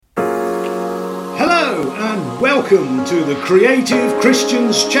Hello and welcome to the Creative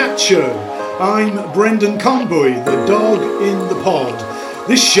Christians Chat Show. I'm Brendan Conboy, the dog in the pod.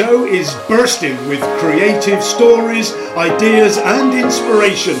 This show is bursting with creative stories, ideas and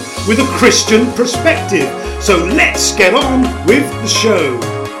inspiration with a Christian perspective. So let's get on with the show.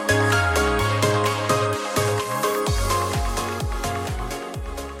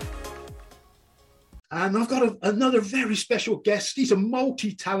 And I've got another very special guest. He's a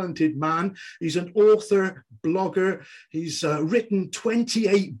multi-talented man. He's an author, blogger. He's written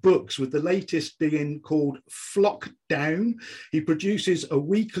 28 books, with the latest being called Flock Down. He produces a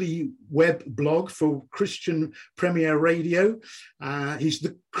weekly web blog for Christian Premier Radio. He's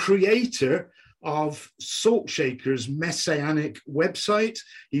the creator of Salt Shaker's Messianic website.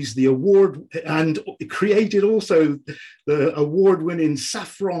 He's the award and created also the award-winning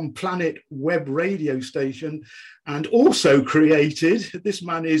Saffron Planet web radio station, and also created, this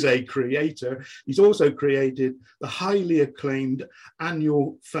man is a creator, he's also created the highly acclaimed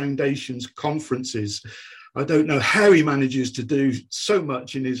annual Foundations conferences. I don't know how he manages to do so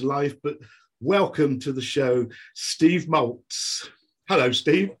much in his life, but welcome to the show, Steve Maltz. Hello,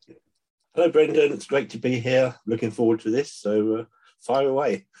 Steve. Hello, Brendan. It's great to be here. Looking forward to this. So fire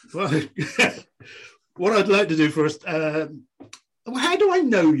away. Well, what I'd like to do first, how do I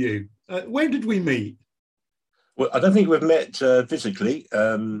know you? Where did we meet? Well, I don't think we've met physically.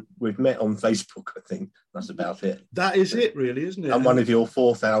 We've met on Facebook, I think. That's about it. That is it, really, isn't it? I'm one of your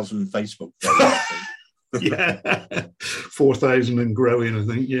 4,000 Facebook friends. Yeah, 4,000 and growing,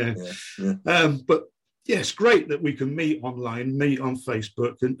 I think. Yeah. But yes, great that we can meet online, meet on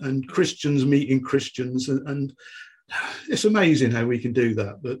Facebook, and Christians meeting Christians, and it's amazing how we can do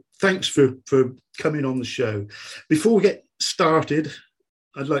that. But thanks for coming on the show. Before we get started,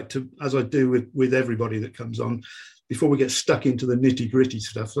 I'd like to, as I do with everybody that comes on, before we get stuck into the nitty-gritty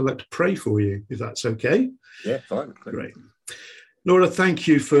stuff, I'd like to pray for you, if that's okay. Yeah, fine. Great. Lord, I thank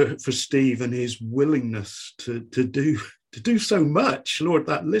you for Steve and his willingness to do so much. Lord,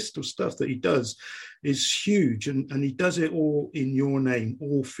 that list of stuff that he does is huge, and he does it all in your name,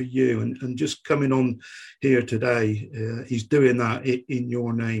 all for you. And just coming on here today, he's doing that in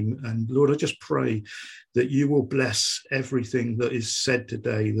your name. And Lord, I just pray that you will bless everything that is said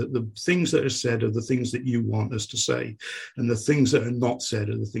today, that the things that are said are the things that you want us to say, and the things that are not said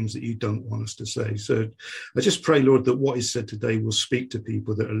are the things that you don't want us to say. So I just pray, Lord, that what is said today will speak to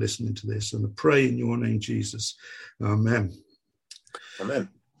people that are listening to this, and I pray in your name, Jesus. Amen. Amen.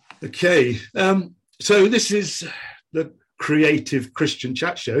 Okay. So this is the Creative Christian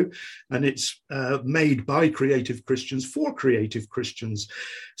Chat Show, and it's made by creative Christians for creative Christians.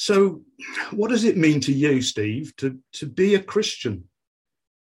 So what does it mean to you, Steve, to be a Christian?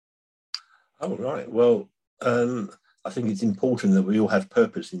 Oh, right. Well, I think it's important that we all have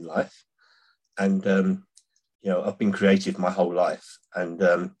purpose in life. And, I've been creative my whole life.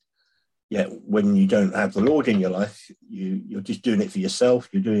 And, when you don't have the Lord in your life, you're just doing it for yourself.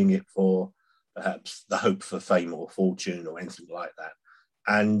 You're doing it for perhaps the hope for fame or fortune or anything like that.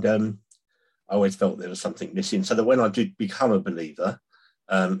 And I always felt there was something missing. So that when I did become a believer,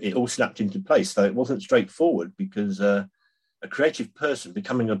 it all snapped into place. So it wasn't straightforward, because a creative person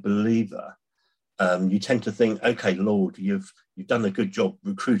becoming a believer, you tend to think, okay, Lord, you've done a good job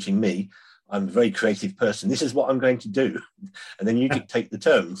recruiting me. I'm a very creative person. This is what I'm going to do. And then you dictate the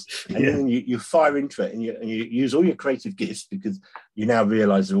terms. And then you fire into it, and you use all your creative gifts, because you now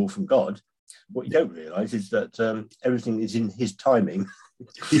realize they're all from God. What you don't realize is that everything is in his timing,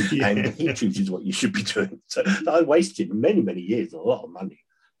 and he chooses what you should be doing. So I wasted many, many years, a lot of money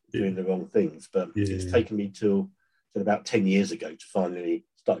doing the wrong things. But it's taken me till about 10 years ago to finally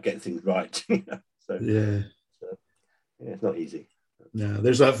start getting things right. So it's not easy. No,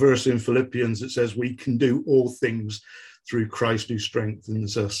 there's that verse in Philippians that says we can do all things through Christ who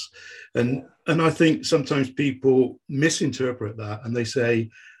strengthens us. And I think sometimes people misinterpret that, and they say,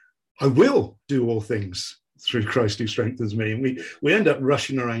 I will do all things through Christ who strengthens me. And we end up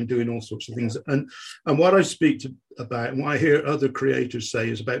rushing around doing all sorts of things. And what I speak about, and what I hear other creators say,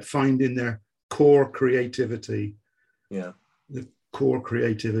 is about finding their core creativity. Yeah. The core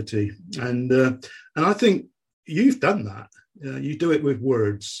creativity. And I think you've done that. You do it with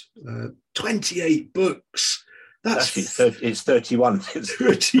words. 28 books. Actually, it's 31.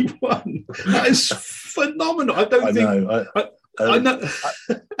 31. That is phenomenal. I know.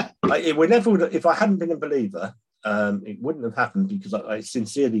 If I hadn't been a believer, it wouldn't have happened, because I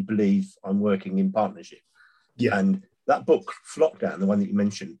sincerely believe I'm working in partnership. Yeah. And that book, Flock Down, the one that you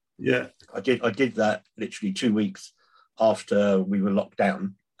mentioned, I did that literally 2 weeks after we were locked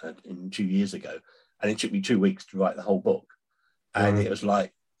down 2 years ago, and it took me 2 weeks to write the whole book. And it was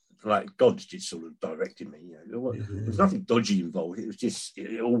like like God just sort of directed me. There was nothing dodgy involved. It was just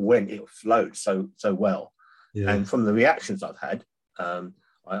it all went, it flowed so well. Yeah. And from the reactions I've had,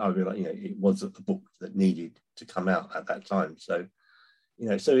 I realized it was a book that needed to come out at that time. So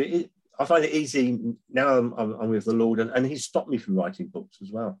I find it easy now. I'm with the Lord, and He's stopped me from writing books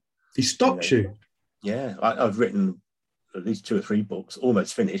as well. He stopped you? Yeah, I've written at least 2 or 3 books,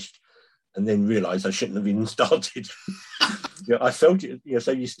 almost finished, and then realised I shouldn't have even started. I felt it.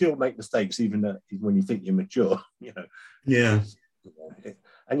 So you still make mistakes even when you think you're mature. Yeah.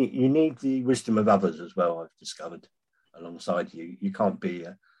 And you need the wisdom of others as well. I've discovered alongside you. You can't be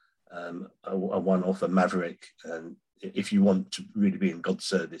a one-off, a maverick, and if you want to really be in God's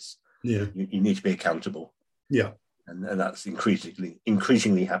service, you need to be accountable. Yeah. And that's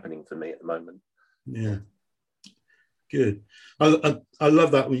increasingly happening for me at the moment. Yeah. Good. I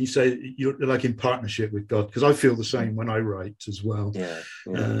love that when you say you're like in partnership with God, because I feel the same when I write as well. Yeah.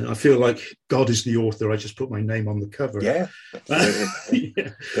 I feel like God is the author. I just put my name on the cover. Yeah.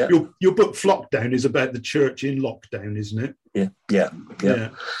 Yeah. Your book Flockdown is about the church in lockdown, isn't it? Yeah.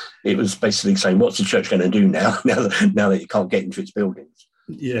 It was basically saying, what's the church going to do now that you can't get into its buildings?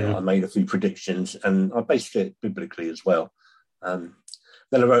 Yeah. I made a few predictions, and I based it biblically as well. Then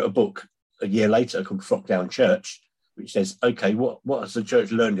I wrote a book a year later called Flockdown Church, which says, okay, what has the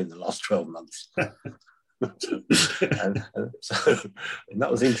church learned in the last 12 months? and that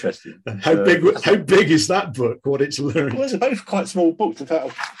was interesting. How big is that book, what it's learned? Well, they're both quite small books. In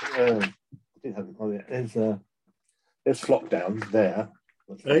fact, I didn't have it on there. There's Flockdown there.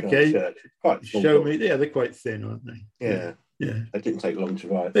 Okay. Church. Quite small Show book. me. Yeah, they're quite thin, aren't they? Yeah. They didn't take long to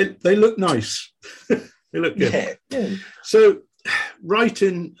write. They look nice. They look good. Yeah. So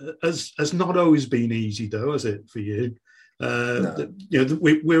writing has not always been easy, though, has it, for you? No.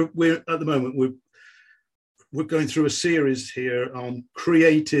 We're at the moment we're going through a series here on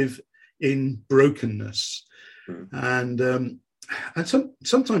creative in brokenness, and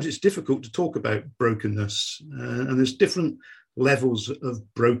sometimes it's difficult to talk about brokenness, and there's different levels of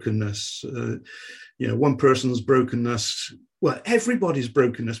brokenness. One person's brokenness, well, everybody's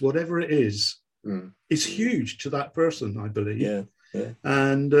brokenness, whatever it is huge to that person, I believe. Yeah.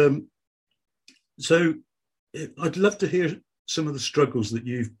 And so I'd love to hear some of the struggles that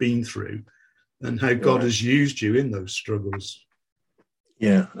you've been through and how God has used you in those struggles.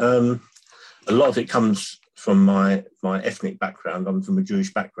 Yeah. A lot of it comes from my ethnic background. I'm from a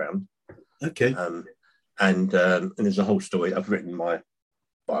Jewish background. Okay. And there's a whole story. I've written my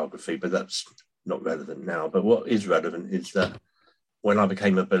biography, but that's not relevant now. But what is relevant is that when I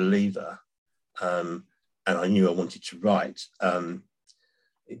became a believer, and I knew I wanted to write,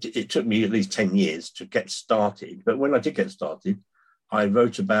 it took me at least 10 years to get started. But when I did get started, I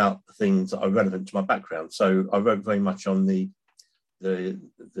wrote about things that are relevant to my background. So I wrote very much on the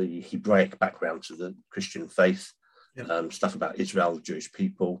Hebraic background to the Christian faith, stuff about Israel, the Jewish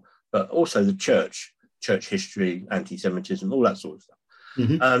people, but also the church history, anti-Semitism, all that sort of stuff.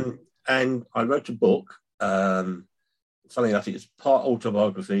 Mm-hmm. And I wrote a book. Funny enough, it's part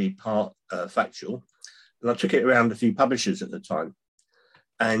autobiography, part factual. And I took it around a few publishers at the time.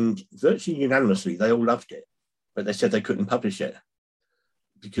 And virtually unanimously, they all loved it. But they said they couldn't publish it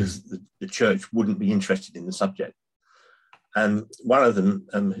because the church wouldn't be interested in the subject. And one of them,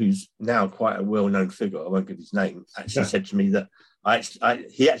 who's now quite a well-known figure, I won't give his name, actually said to me that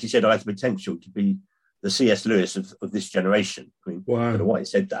he actually said I had the potential to be the C.S. Lewis of this generation. I mean, I don't know why he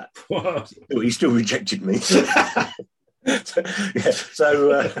said that. Wow. He still rejected me. So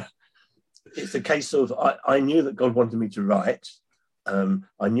it's a case of I knew that God wanted me to write.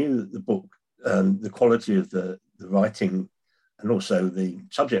 I knew that the book, the quality of the writing and also the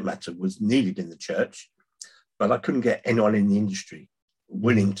subject matter was needed in the church, but I couldn't get anyone in the industry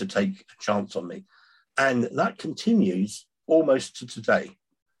willing to take a chance on me. And that continues almost to today.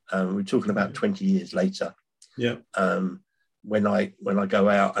 We're talking about 20 years later. Yeah. When I go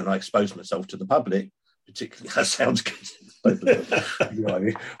out and I expose myself to the public, particularly, that sounds good. You know what I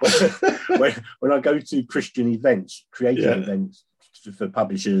mean? when I go to Christian events, creative events for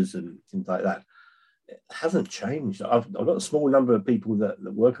publishers and things like that, it hasn't changed. I've got a small number of people that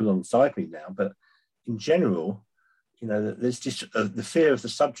work alongside me now, but in general, there's just the fear of the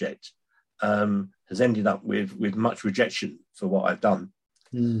subject has ended up with much rejection for what I've done.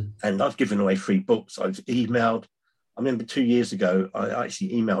 And I've given away free books. I've emailed. I remember 2 years ago, I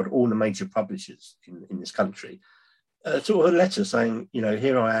actually emailed all the major publishers in this country, sort of a letter saying,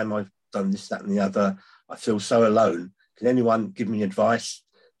 here I am, I've done this, that, and the other. I feel so alone. Can anyone give me advice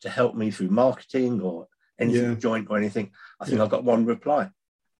to help me through marketing or anything joint or anything? I think I got one reply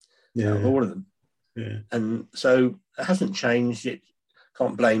out of all of them. Yeah. And so it hasn't changed. It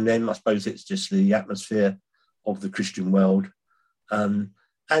can't blame them. I suppose it's just the atmosphere of the Christian world. But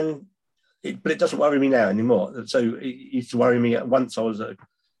it doesn't worry me now anymore. So it used to worry me. Once I was at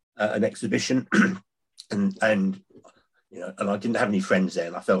an exhibition and I didn't have any friends there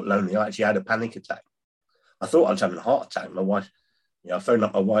and I felt lonely. I actually had a panic attack. I thought I was having a heart attack. My wife, I phoned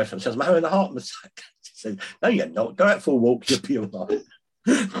up my wife and said, I'm having a heart attack. She said, no, you're not. Go out for a walk, you'll be all right.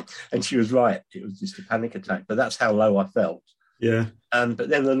 And she was right. It was just a panic attack. But that's how low I felt. Yeah. But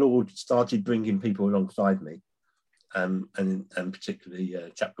then the Lord started bringing people alongside me. And particularly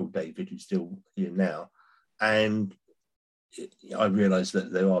a chap called David, who's still here now. And I realised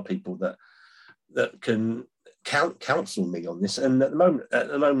that there are people that can counsel me on this. And at the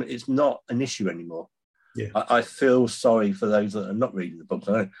moment, it's not an issue anymore. Yeah. I feel sorry for those that are not reading the books.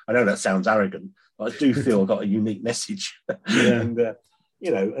 I know that sounds arrogant, but I do feel I've got a unique message. Yeah. And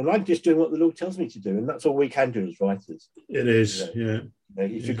I'm just doing what the Lord tells me to do, and that's all we can do as writers. It is,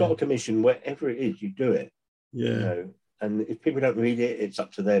 If you've got a commission, wherever it is, you do it. Yeah. And if people don't read it, it's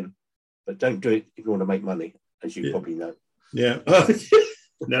up to them. But don't do it if you want to make money, as you probably know. Yeah.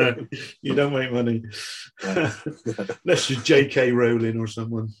 No, you don't make money. Unless you're J.K. Rowling or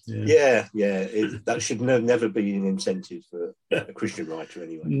someone. Yeah. That should never be an incentive for a Christian writer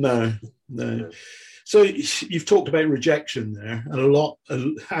anyway. No. So you've talked about rejection there, and a lot,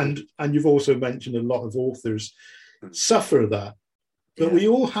 and you've also mentioned a lot of authors suffer that. But we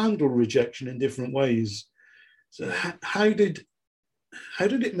all handle rejection in different ways. So how did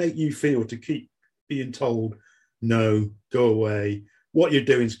it make you feel to keep being told, no, go away, what you're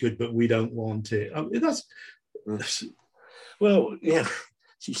doing is good, but we don't want it? I mean, well, yeah.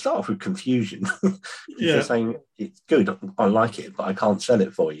 So you start off with confusion. You're saying it's good, I like it, but I can't sell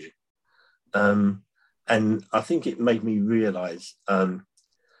it for you. And I think it made me realise, probably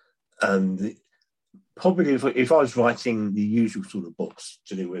if I was writing the usual sort of books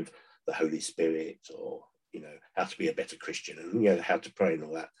to do with the Holy Spirit or how to be a better Christian and how to pray and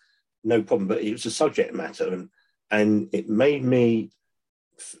all that, no problem. But it was a subject matter, and it made me,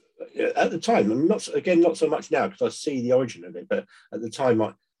 at the time, and not so much now because I see the origin of it, but at the time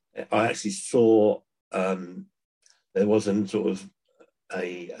I actually saw there was an sort of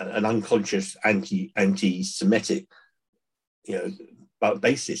an unconscious anti-Semitic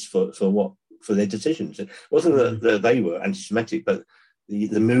basis for their decisions. It wasn't that they were anti-Semitic, but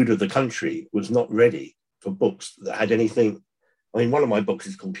the mood of the country was not ready for books that had anything. I mean, one of my books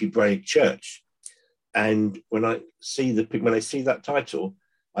is called Hebraic Church, and when I see that title,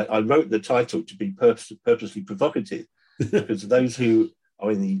 I wrote the title to be purposely provocative, because those who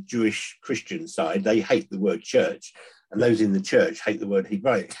are in the Jewish Christian side, they hate the word church, and those in the church hate the word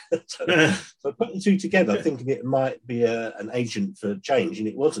Hebraic. So I put the two together, thinking it might be an agent for change, and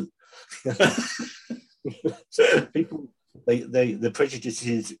it wasn't. So people, the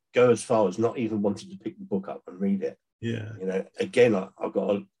prejudices go as far as not even wanting to pick the book up and read it. Yeah. Again, I've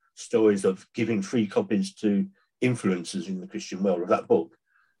got stories of giving free copies to influencers in the Christian world of that book,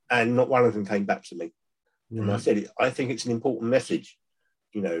 and not one of them came back to me. Right. And I said, I think it's an important message,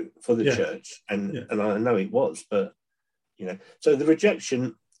 for the church, and I know it was, but so the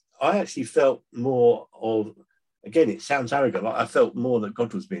rejection, I actually felt more of, again, it sounds arrogant, I felt more that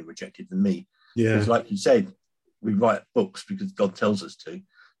God was being rejected than me. Yeah. Because like you said, we write books because God tells us to.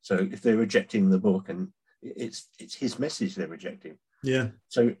 So if they're rejecting the book, and it's his message they're rejecting. Yeah.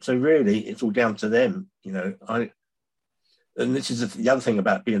 So really, it's all down to them. And this is the other thing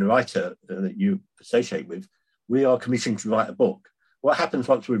about being a writer that you associate with. We are commissioned to write a book. What happens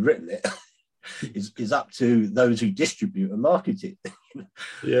once we've written it is up to those who distribute and market it.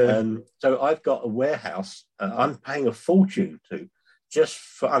 Yeah. So I've got a warehouse I'm paying a fortune to just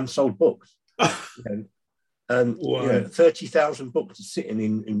for unsold books. And wow. 30,000 books are sitting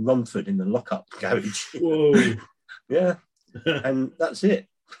in Romford in the lockup garage. Whoa. Yeah. And that's it.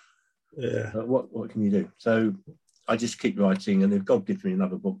 Yeah. What can you do? So I just keep writing, and if God gives me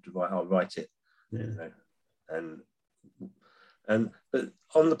another book to write, I'll write it. Yeah. But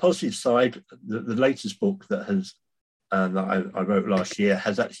on the positive side, the latest book that I wrote last year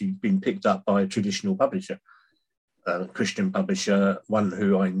has actually been picked up by a traditional publisher, a Christian publisher, one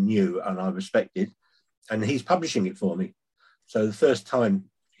who I knew and I respected, and he's publishing it for me. So the first time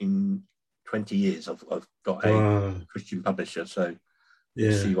in 20 years I've got a Christian publisher. So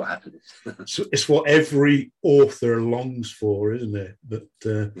we'll see what happens. So it's what every author longs for, isn't it? But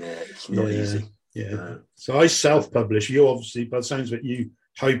it's not easy. Yeah. So I self-publish. You obviously, by the sounds of it, you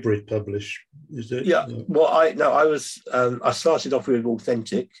hybrid publish. Is it? Yeah. Well, I started off with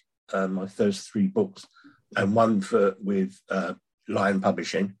Authentic, my first 3 books, and one with Lion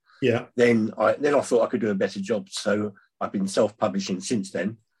Publishing. Yeah. Then I thought I could do a better job, so I've been self-publishing since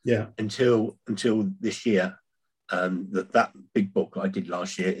then. Yeah. Until this year, that big book I did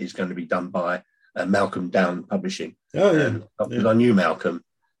last year is going to be done by Malcolm Down Publishing. Oh yeah. Because I knew Malcolm.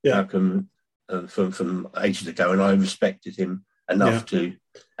 Yeah. Malcolm from ages ago, and I respected him enough to,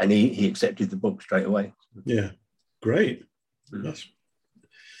 and he accepted the book straight away. Yeah. Great. Yes.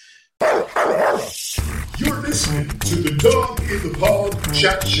 You're listening to the Dog in the Pod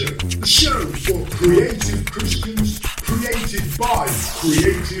Chat Show, the show for creative Christians, created by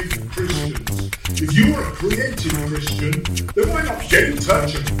creative Christians. If you're a creative Christian, then why not get in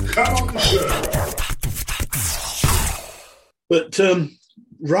touch and come on the show? But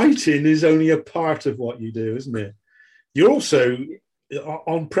writing is only a part of what you do, isn't it? You're also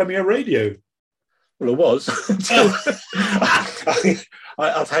on Premier Radio. Well, I was.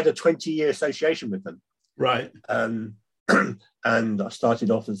 I've had a 20-year association with them. Right. And I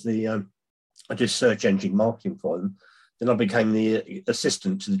started off as I did search engine marketing for them. Then I became the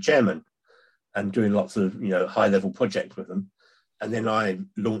assistant to the chairman and doing lots of, high-level projects with them. And then I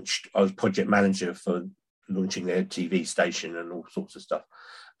was project manager for launching their TV station and all sorts of stuff.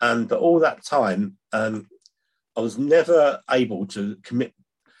 And all that time, I was never able to commit.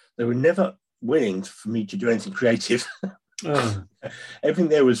 They were never willing for me to do anything creative. Everything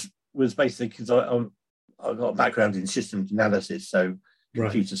there was basically because I got a background in systems analysis, so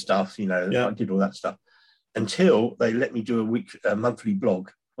computer stuff, I did all that stuff until they let me do a monthly blog.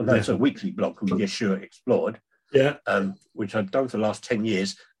 Well, no, it's a weekly blog called Yeshua Explored. Yeah. Which I've done for the last 10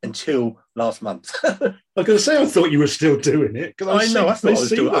 years until last month. I was going to say, I thought you were still doing it. I thought I was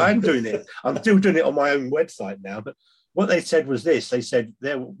doing it. I'm doing it. I'm still doing it on my own website now. But what they said was this. They said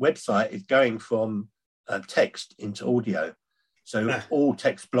their website is going from text into audio. So all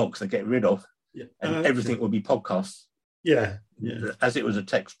text blogs they're getting rid of, and everything will be podcasts. Yeah. As it was a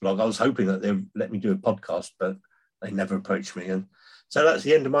text blog, I was hoping that they'd let me do a podcast, but they never approached me. And so that's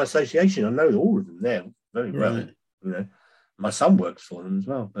the end of my association. I know all of them there very well. Right. My son works for them as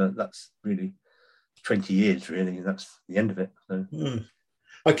well, but that's really 20 years, really, and that's the end of it. So.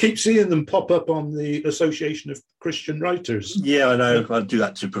 I keep seeing them pop up on the Association of Christian Writers. Yeah, I know. I do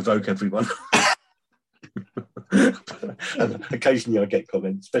that to provoke everyone. And occasionally I get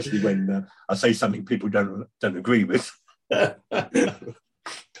comments, especially when I say something people don't agree with. I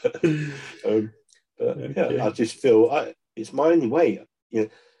just feel it's my only way.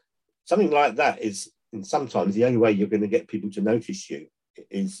 Something like that is, and sometimes the only way you're going to get people to notice you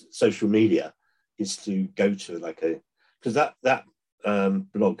is social media, is to go to because that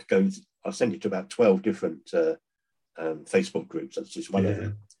blog goes. I send it to about 12 different Facebook groups. That's just one of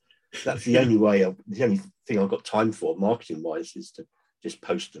them. That's the only way. The only thing I've got time for, marketing-wise, is to just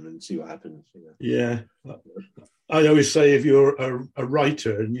post them and see what happens. Yeah, I always say if you're a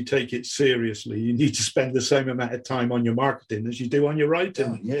writer and you take it seriously, you need to spend the same amount of time on your marketing as you do on your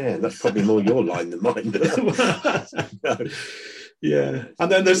writing. Yeah, that's probably more your line than mine. Yeah,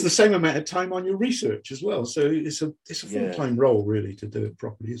 and then there's the same amount of time on your research as well. So it's a full-time role, really, to do it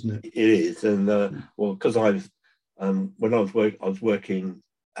properly, isn't it? It is, and because I've when I was working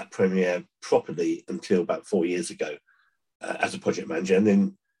at Premier properly until about 4 years ago as a project manager, and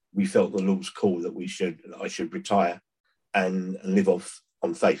then we felt the Lord's call that I should retire and live off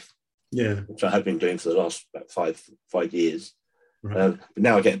on faith. Yeah, which I have been doing for the last about five years. Right. But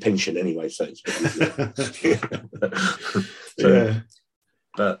now I get a pension anyway, so it's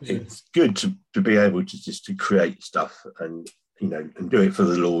But it's good to be able to just to create stuff and and do it for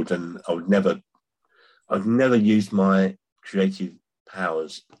the Lord. And I've never used my creative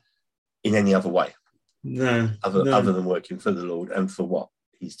powers in any other way. Other than working for the Lord and for what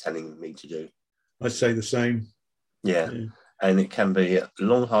He's telling me to do. I'd say the same. Yeah. And it can be a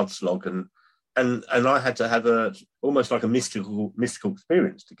long, hard slog, and I had to have almost like a mystical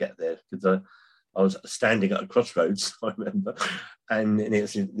experience to get there, because I was standing at a crossroads, I remember, and it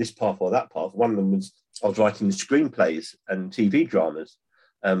was this path or that path. One of them was I was writing screenplays and TV dramas,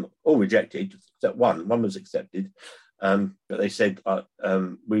 all rejected except one. One was accepted, but they said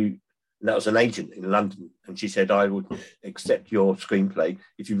and that was an agent in London, and she said, I would accept your screenplay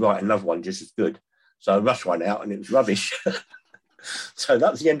if you write another one just as good. So I rushed one out, and it was rubbish. So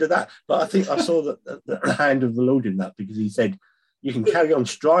that was the end of that. But I think I saw the hand of the Lord in that, because He said, you can carry on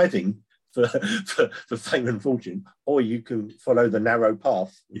striving for fame and fortune, or you can follow the narrow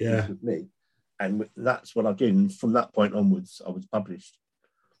path with me. And that's what I did. And from that point onwards, I was published.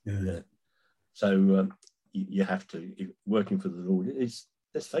 Yeah. So you have to, working for the Lord is,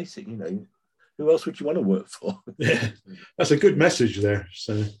 let's face it, who else would you want to work for? Yeah, that's a good message there.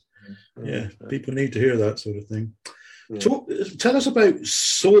 So, people need to hear that sort of thing. Yeah. Tell us about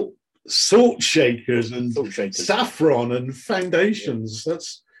Salt salt shakers and saffron and foundations. Yeah.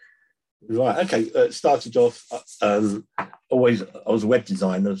 That's right. Okay. Started off. Always, I was a web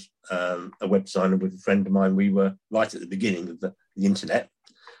designer. A web designer with a friend of mine. We were right at the beginning of the internet.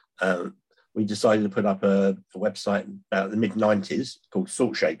 We decided to put up a website about the mid-90s called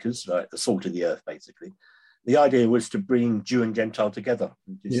Salt Shakers, like the salt of the earth, basically. The idea was to bring Jew and Gentile together.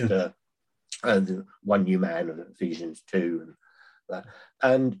 Just the one new man of Ephesians 2 and that.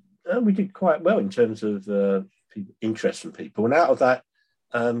 And we did quite well in terms of interest from people. And out of that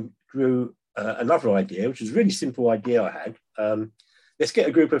grew another idea, which was a really simple idea I had. Let's get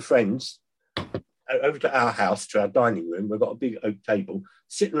a group of friends over to our house, to our dining room. We've got a big oak table,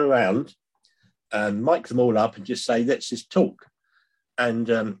 sitting around, mic them all up and just say, let's just talk.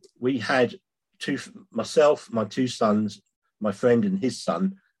 And we had myself, my two sons, my friend and his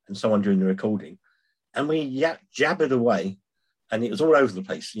son, and someone doing the recording. And we jabbered away, and it was all over the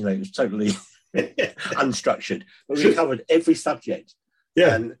place. You know, it was totally unstructured, but we covered every subject.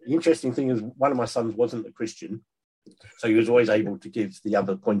 Yeah. And the interesting thing is, one of my sons wasn't a Christian, so he was always able to give the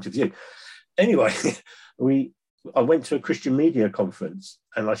other point of view. Anyway, I went to a Christian media conference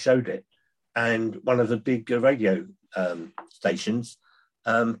and I showed it, and one of the big radio stations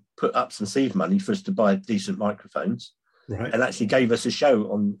put up some seed money for us to buy decent microphones, right, and actually gave us a show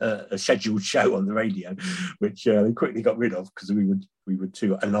on a scheduled show on the radio, which we quickly got rid of because we were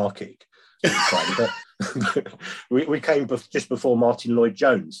too anarchic. we came just before Martin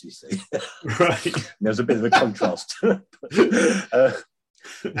Lloyd-Jones, you see. Right. There was a bit of a contrast.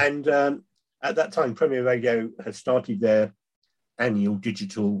 And at that time, Premier Radio had started their annual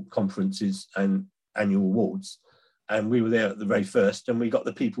digital conferences and annual awards. And we were there at the very first, and we got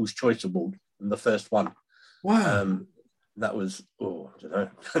the People's Choice Award, and the first one. Wow. That was, I don't know,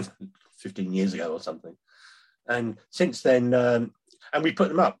 15 years ago or something. And since then, and we put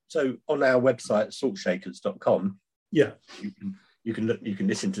them up. So on our website, saltshakers.com, yeah, you can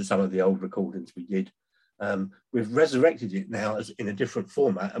listen to some of the old recordings we did. We've resurrected it now as in a different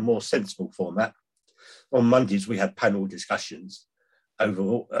format, a more sensible format. On Mondays, we have panel discussions. At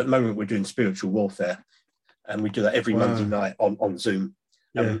the moment, we're doing spiritual warfare, and we do that every Monday night on Zoom,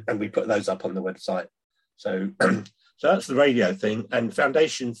 and we put those up on the website. So, so that's the radio thing. And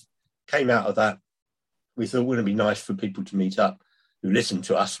Foundations came out of that. We thought, wouldn't it be nice for people to meet up who listen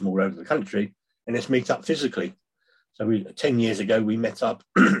to us from all over the country, and let's meet up physically. So 10 years ago, we met up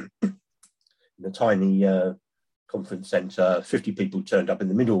in a tiny conference centre. 50 people turned up in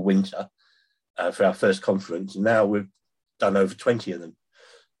the middle of winter for our first conference. And now we've done over 20 of them,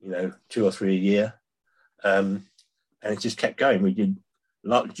 2 or 3 a year. And it just kept going. We did,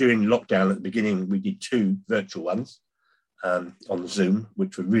 during lockdown at the beginning, we did 2 virtual ones on Zoom,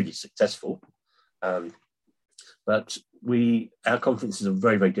 which were really successful. But our conferences are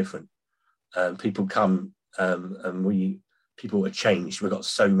very, very different. People come and people are changed. We've got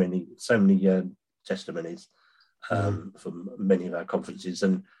so many testimonies from many of our conferences,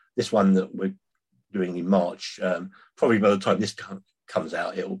 and this one that we're doing in March, probably by the time this comes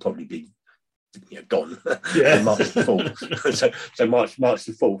out, it will probably be gone. Yeah. March the 4th. so March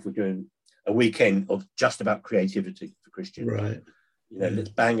the 4th, we're doing a weekend of just about creativity for Christians. Right. Let's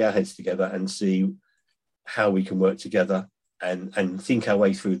bang our heads together and see how we can work together and think our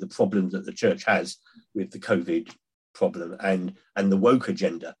way through the problems that the church has with the COVID problem and the woke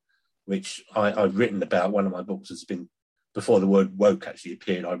agenda, which I've written about. One of my books has been, before the word woke actually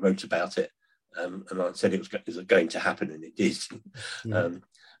appeared, I wrote about it, and I said it was going to happen, and it did.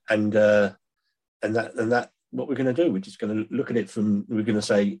 And that what we're going to do, we're just going to look at it we're going to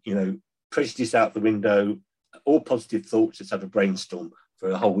say, prejudice out the window, all positive thoughts. Let's have a brainstorm for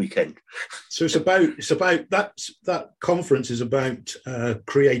a whole weekend. So it's about that conference is about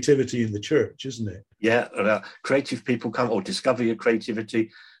creativity in the church, isn't it? Yeah, creative people come or discover your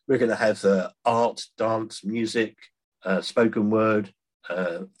creativity. We're going to have art, dance, music, spoken word,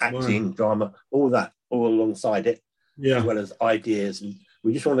 acting, drama, all that, all alongside it, as well as ideas. And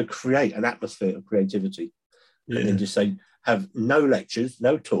we just want to create an atmosphere of creativity, and then just say, have no lectures,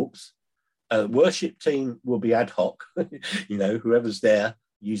 no talks. Worship team will be ad hoc. Whoever's there,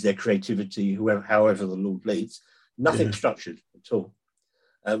 use their creativity, however the Lord leads. Nothing structured at all,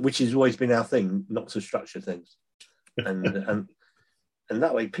 which has always been our thing, not to structure things. And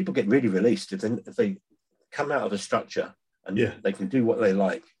that way, people get really released if they come out of a structure and they can do what they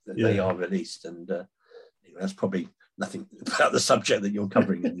like. They are released, and that's probably nothing about the subject that you're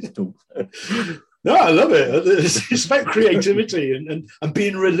covering in this talk. No, I love it. It's about creativity and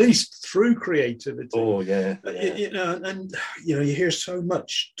being released through creativity. Oh, yeah. You hear so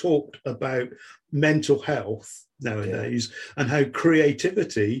much talked about mental health nowadays and how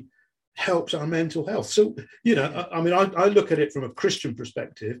creativity helps our mental health. So, you know, I mean, I look at it from a Christian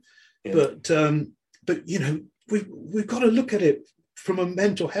perspective, but you know, we've got to look at it from a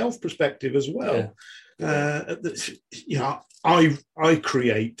mental health perspective as well. You know, I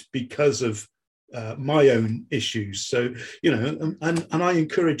create because of my own issues. So, you know, and I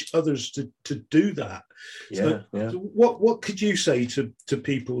encourage others to do that. So what could you say to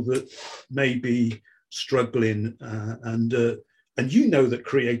people that may be struggling and you know that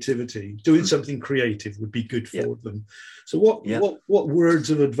creativity, doing something creative would be good for them. So what words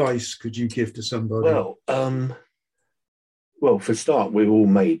of advice could you give to somebody? Well, for a start, we're all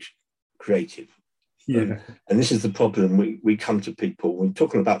made creative. Yeah. And this is the problem. We come to people, we're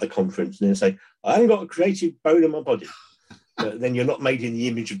talking about the conference, and they say, I haven't got a creative bone in my body. But then you're not made in the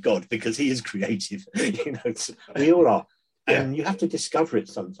image of God, because he is creative. You know, we all are. And you have to discover it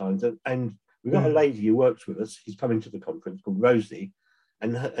sometimes. And we've got a lady who works with us. She's coming to the conference, called Rosie.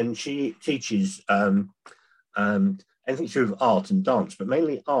 And she teaches anything to do with art and dance, but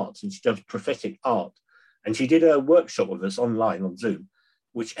mainly art. And she does prophetic art. And she did a workshop with us online on Zoom,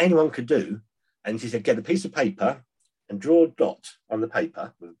 which anyone could do. And she said, get a piece of paper and draw a dot on the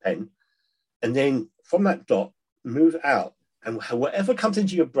paper with a pen. And then from that dot, move out. And whatever comes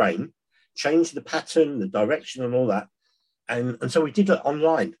into your brain, change the pattern, the direction and all that. And so we did it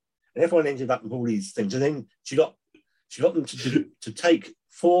online. And everyone ended up with all these things. And then she got them to take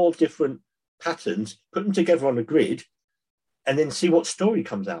 4 different patterns, put them together on a grid, and then see what story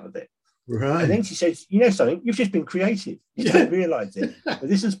comes out of it. Right. And then she says, you know something, you've just been creative. You don't realise it. But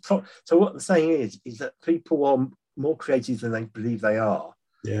this is so what the saying is that people are more creative than they believe they are.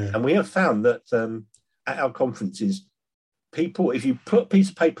 Yeah. And we have found that at our conferences, people, if you put a piece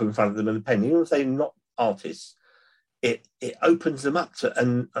of paper in front of them and a pen, even if they're not artists, it opens them up to,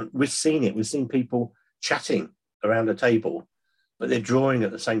 and we've seen it. We've seen people chatting around a table, but they're drawing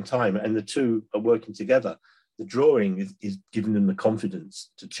at the same time, and the two are working together. The drawing is giving them the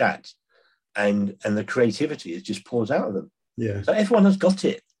confidence to chat, and the creativity is just pours out of them. Yeah. So everyone has got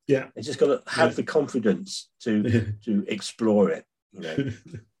it. Yeah. They just got to have the confidence to explore it. You know.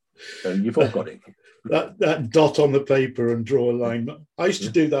 So you've all got it. That dot on the paper and draw a line. I used to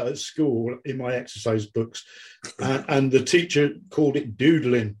do that at school in my exercise books, and the teacher called it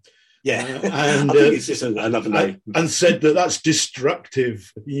doodling. Yeah, and I think it's just another name. And said that's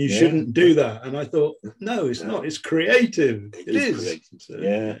destructive. You shouldn't do that. And I thought, no, it's not. It's creative. It is. Creative. So,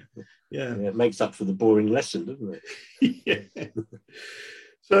 yeah. It makes up for the boring lesson, doesn't it? Yeah.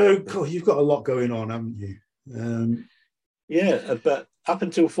 So, cool, you've got a lot going on, haven't you? But up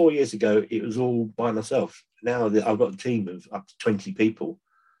until 4 years ago, it was all by myself. Now that I've got a team of up to 20 people.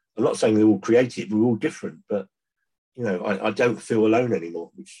 I'm not saying they're all creative, we're all different, but you know, I don't feel alone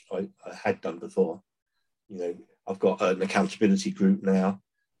anymore, which I had done before. You know, I've got an accountability group now.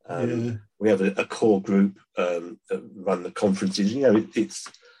 We have a core group that run the conferences. You know, it's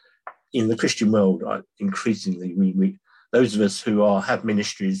in the Christian world, increasingly, we those of us who have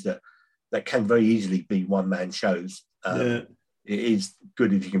ministries that can very easily be one-man shows. It is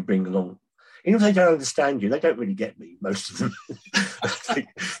good if you can bring along, even if they don't understand you, they don't really get me, most of them.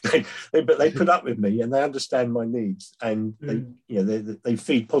 But they put up with me and they understand my needs, and they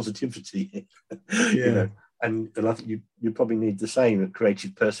feed positivity. You know? And I think you probably need the same. A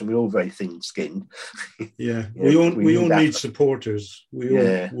creative person, we're all very thin-skinned. Yeah, we all need supporters. We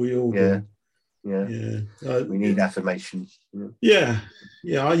all do. We need affirmations. Yeah.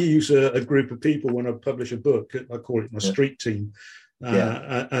 I use a group of people when I publish a book. I call it my street team,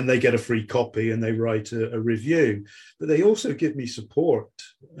 and they get a free copy and they write a review. But they also give me support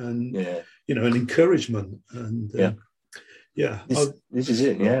and and encouragement. And this is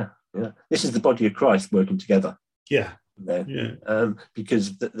it. Yeah. This is the body of Christ working together.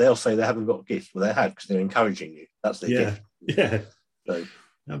 Because they'll say they haven't got a gift. Well, they have, because they're encouraging you. That's their gift. So,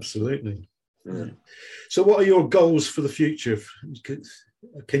 absolutely. Yeah. So what are your goals for the future?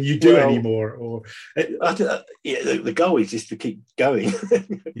 Can you do any more? Or the goal is just to keep going.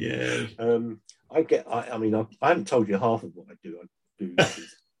 I haven't told you half of what I do.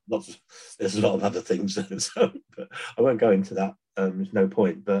 There's a lot of other things, but I won't go into that. There's no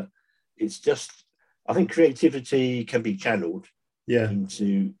point. But it's just, I think creativity can be channeled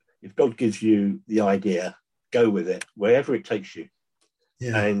into, if God gives you the idea, go with it wherever it takes you.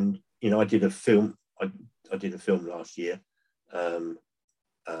 And I did a film. I did a film last year,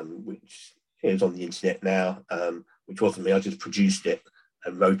 which is on the internet now, which wasn't me. I just produced it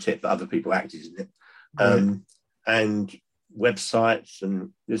and wrote it, but other people acted in it. And websites,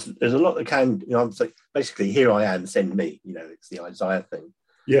 and there's a lot that can. I'm like, basically, here I am. Send me. It's the Isaiah thing.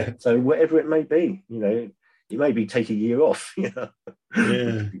 Yeah. So whatever it may be, maybe take a year off. Yeah,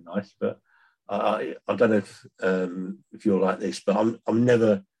 would be nice. But I don't know if you're like this, but I'm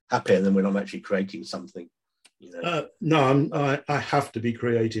never happier than when I'm actually creating something. No, I have to be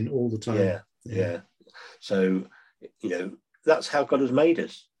creating all the time. Yeah. So that's how God has made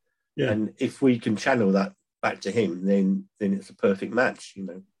us. Yeah. And if we can channel that back to Him, then it's a perfect match.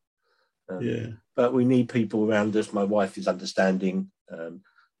 But we need people around us. My wife is understanding.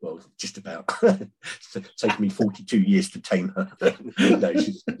 Well, just about. It's taken me 42 years to tame her. No,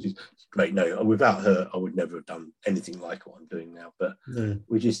 she's great. No, without her, I would never have done anything like what I'm doing now. But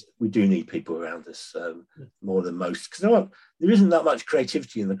we do need people around us more than most. Because there isn't that much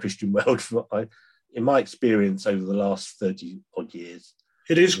creativity in the Christian world. In my experience over the last 30 odd years,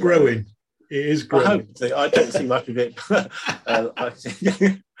 it is growing. It is growing. I don't see much of it.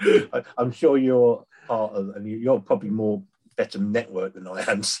 I'm sure you're part of, and you're probably better network than I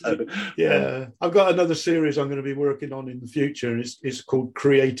am. So I've got another series I'm going to be working on in the future, and it's called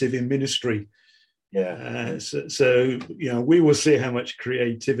Creative in Ministry. So we will see how much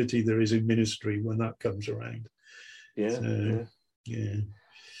creativity there is in ministry when that comes around.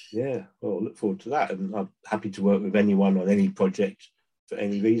 Well, look forward to that, and I'm happy to work with anyone on any project for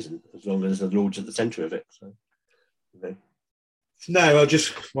any reason, as long as the Lord's at the centre of it. So no, I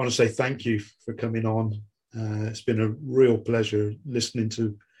just want to say thank you for coming on. It's been a real pleasure listening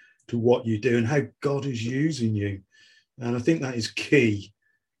to what you do and how God is using you. And I think that is key,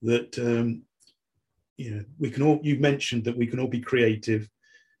 that, we can all, you mentioned that we can all be creative,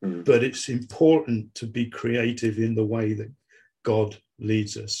 but it's important to be creative in the way that God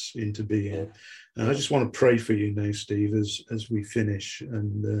leads us into being. And I just want to pray for you now, Steve, as we finish,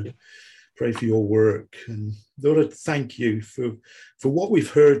 and pray for your work. And Lord, I thank you for what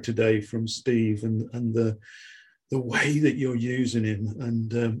we've heard today from Steve, and the way that you're using him,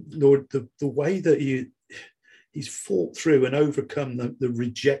 and Lord, the way that he's fought through and overcome the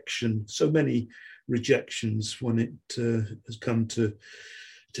rejection, so many rejections when it has come to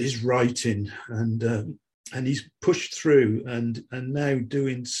his writing, and he's pushed through and now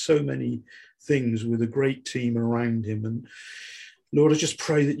doing so many things with a great team around him. And Lord, I just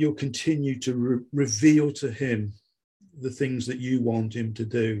pray that you'll continue to reveal to him the things that you want him to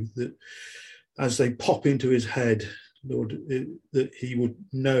do, that as they pop into his head, Lord, that he would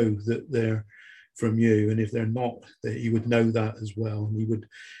know that they're from you. And if they're not, that he would know that as well. And he would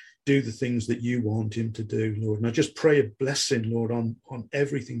do the things that you want him to do, Lord. And I just pray a blessing, Lord, on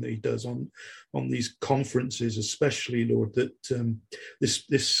everything that he does, on these conferences, especially, Lord, that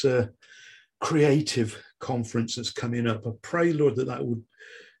this creative conference that's coming up. I pray, Lord, that would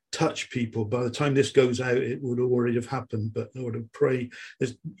touch people. By the time this goes out, it would already have happened. But Lord, I pray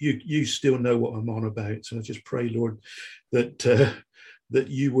you still know what I'm on about. So I just pray, Lord, that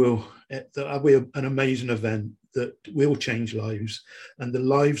you will, that'll be an amazing event that will change lives, and the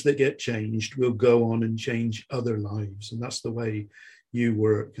lives that get changed will go on and change other lives. And that's the way you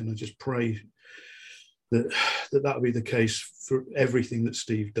work. And I just pray that will be the case for everything that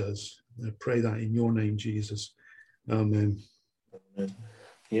Steve does. I pray that in your name, Jesus. Amen.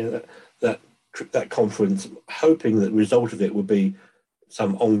 Yeah, that conference, hoping that the result of it will be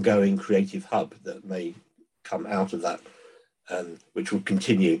some ongoing creative hub that may come out of that, which will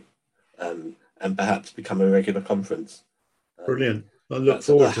continue and perhaps become a regular conference. Brilliant. I look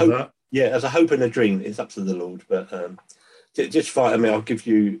forward to that. Yeah, as a hope and a dream, it's up to the Lord. But just fine. I mean, I'll give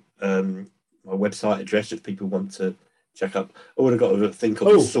you my website address if people want to check up. I would have got to think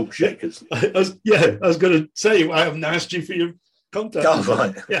of Salt Shakers. I was going to say, I haven't asked you for your contact. Oh,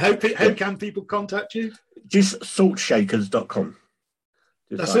 right. Yeah, how can people contact you? Just saltshakers.com.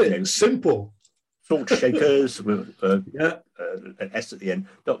 That's it. It's simple. Salt Shakers with an S at the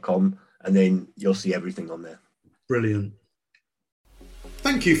end.com, and then you'll see everything on there. Brilliant.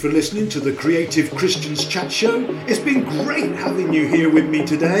 Thank you for listening to the Creative Christians Chat Show. It's been great having you here with me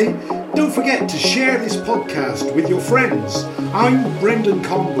today. Don't forget to share this podcast with your friends. I'm Brendan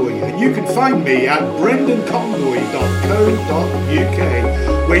Conboy, and you can find me at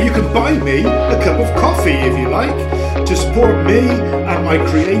brendanconboy.co.uk, where you can buy me a cup of coffee if you like, to support me and my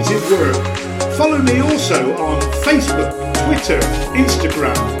creative work. Follow me also on Facebook, Twitter,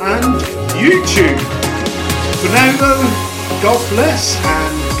 Instagram and YouTube. For now though, God bless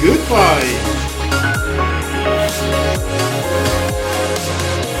and goodbye.